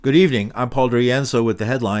Good evening. I'm Paul DeRienzo with the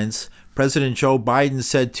headlines. President Joe Biden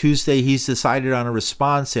said Tuesday he's decided on a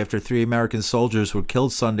response after 3 American soldiers were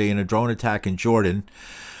killed Sunday in a drone attack in Jordan.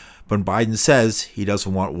 But Biden says he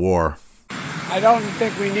doesn't want war. I don't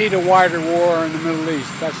think we need a wider war in the Middle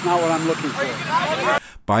East. That's not what I'm looking for.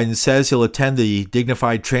 Biden says he'll attend the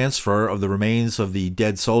dignified transfer of the remains of the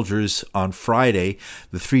dead soldiers on Friday.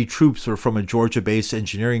 The 3 troops were from a Georgia-based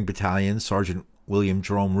engineering battalion: Sergeant William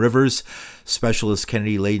Jerome Rivers, Specialist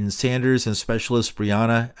Kennedy Layden Sanders, and Specialist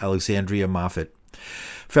Brianna Alexandria Moffett.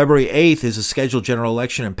 February 8th is a scheduled general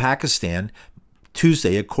election in Pakistan.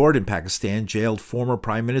 Tuesday, a court in Pakistan jailed former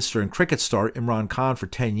Prime Minister and cricket star Imran Khan for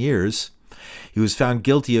 10 years. He was found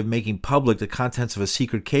guilty of making public the contents of a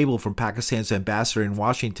secret cable from Pakistan's ambassador in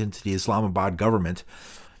Washington to the Islamabad government.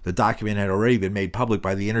 The document had already been made public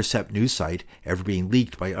by the Intercept news site after being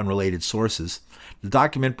leaked by unrelated sources. The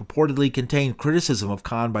document purportedly contained criticism of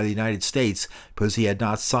Khan by the United States because he had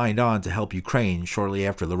not signed on to help Ukraine shortly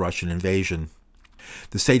after the Russian invasion.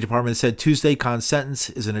 The State Department said Tuesday Khan's sentence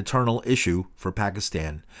is an eternal issue for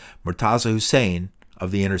Pakistan. Murtaza Hussain of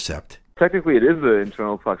The Intercept. Technically, it is an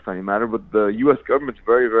internal Pakistani matter, but the U.S. government's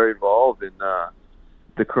very, very involved in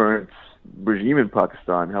the current regime in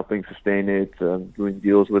Pakistan, helping sustain it, doing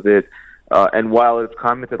deals with it. And while it's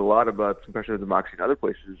commented a lot about suppression of democracy in other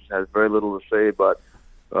places, it has very little to say about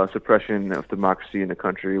suppression of democracy in a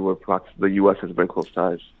country where the U.S. has very close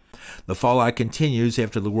ties. The fallout continues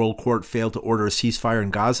after the World Court failed to order a ceasefire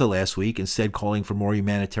in Gaza last week, instead calling for more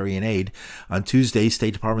humanitarian aid. On Tuesday,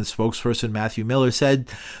 State Department spokesperson Matthew Miller said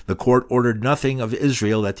the court ordered nothing of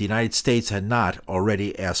Israel that the United States had not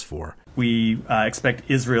already asked for. We expect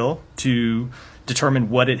Israel to determine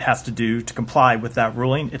what it has to do to comply with that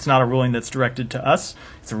ruling. It's not a ruling that's directed to us.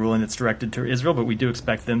 It's a ruling that's directed to Israel, but we do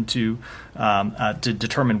expect them to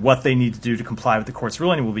determine what they need to do to comply with the court's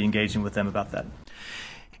ruling, and we'll be engaging with them about that.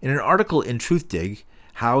 In an article in Truthdig,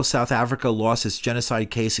 How South Africa Lost Its Genocide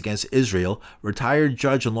Case Against Israel, retired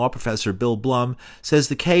judge and law professor Bill Blum says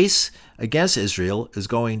the case against Israel is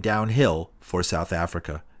going downhill for South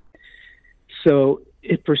Africa. So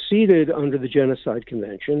it proceeded under the Genocide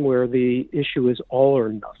Convention, where the issue is all or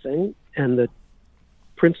nothing, and the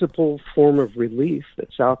principal form of relief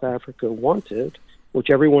that South Africa wanted, which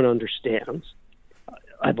everyone understands,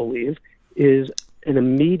 I believe, is an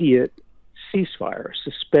immediate ceasefire,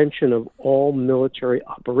 suspension of all military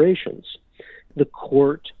operations. The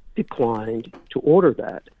court declined to order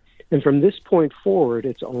that. And from this point forward,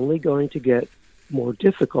 it's only going to get more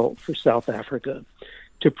difficult for South Africa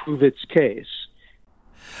to prove its case.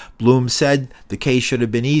 Bloom said the case should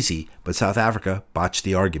have been easy, but South Africa botched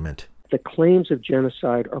the argument. The claims of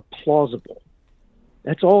genocide are plausible.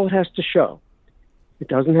 That's all it has to show. It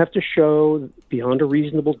doesn't have to show beyond a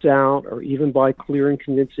reasonable doubt or even by clear and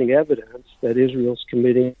convincing evidence that Israel's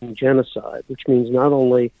committing genocide, which means not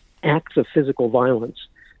only acts of physical violence,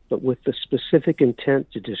 but with the specific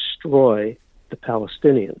intent to destroy the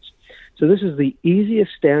Palestinians. So this is the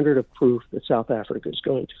easiest standard of proof that South Africa is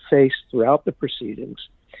going to face throughout the proceedings.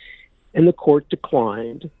 And the court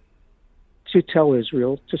declined to tell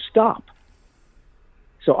Israel to stop.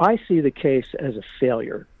 So I see the case as a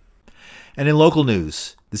failure. And in local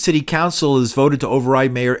news, the City Council has voted to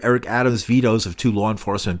override Mayor Eric Adams' vetoes of 2 law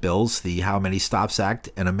enforcement bills, the How Many Stops Act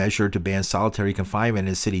and a measure to ban solitary confinement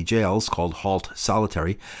in city jails called Halt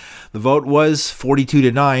Solitary. The vote was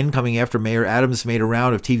 42-9, coming after Mayor Adams made a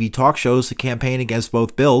round of TV talk shows to campaign against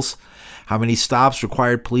both bills. How Many Stops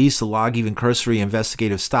required police to log even cursory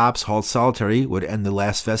investigative stops. Halt Solitary would end the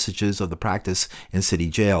last vestiges of the practice in city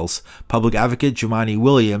jails. Public Advocate Jumani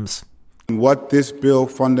Williams. What this bill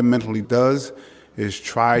fundamentally does is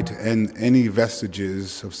try to end any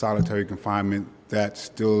vestiges of solitary confinement that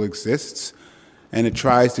still exists, and it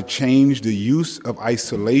tries to change the use of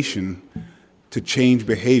isolation to change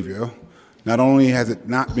behavior. Not only has it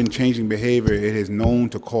not been changing behavior, it is known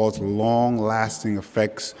to cause long-lasting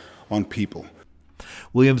effects on people.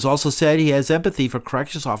 Williams also said he has empathy for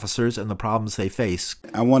corrections officers and the problems they face.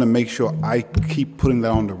 I want to make sure I keep putting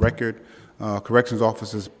that on the record. Corrections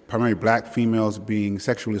officers, primarily black females, being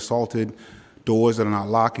sexually assaulted, doors that are not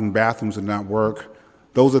locking, bathrooms that do not work.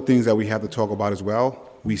 Those are things that we have to talk about as well.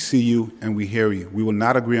 We see you and we hear you. We will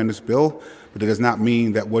not agree on this bill, but it does not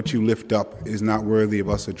mean that what you lift up is not worthy of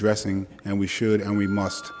us addressing, and we should and we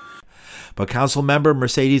must. But council member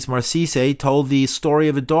Mercedes Marcise told the story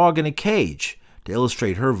of a dog in a cage to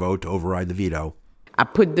illustrate her vote to override the veto. I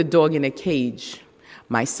put the dog in a cage.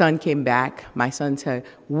 My son came back. My son said,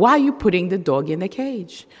 "Why are you putting the dog in a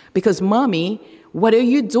cage?" Because Mommy What are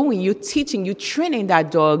you doing? You're teaching, you're training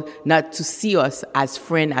that dog not to see us as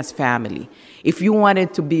friend, as family. If you want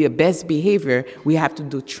it to be a best behavior, we have to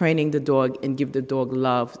do training the dog and give the dog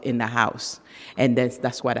love in the house. And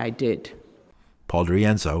that's what I did. Paul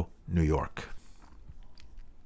DeRienzo, New York.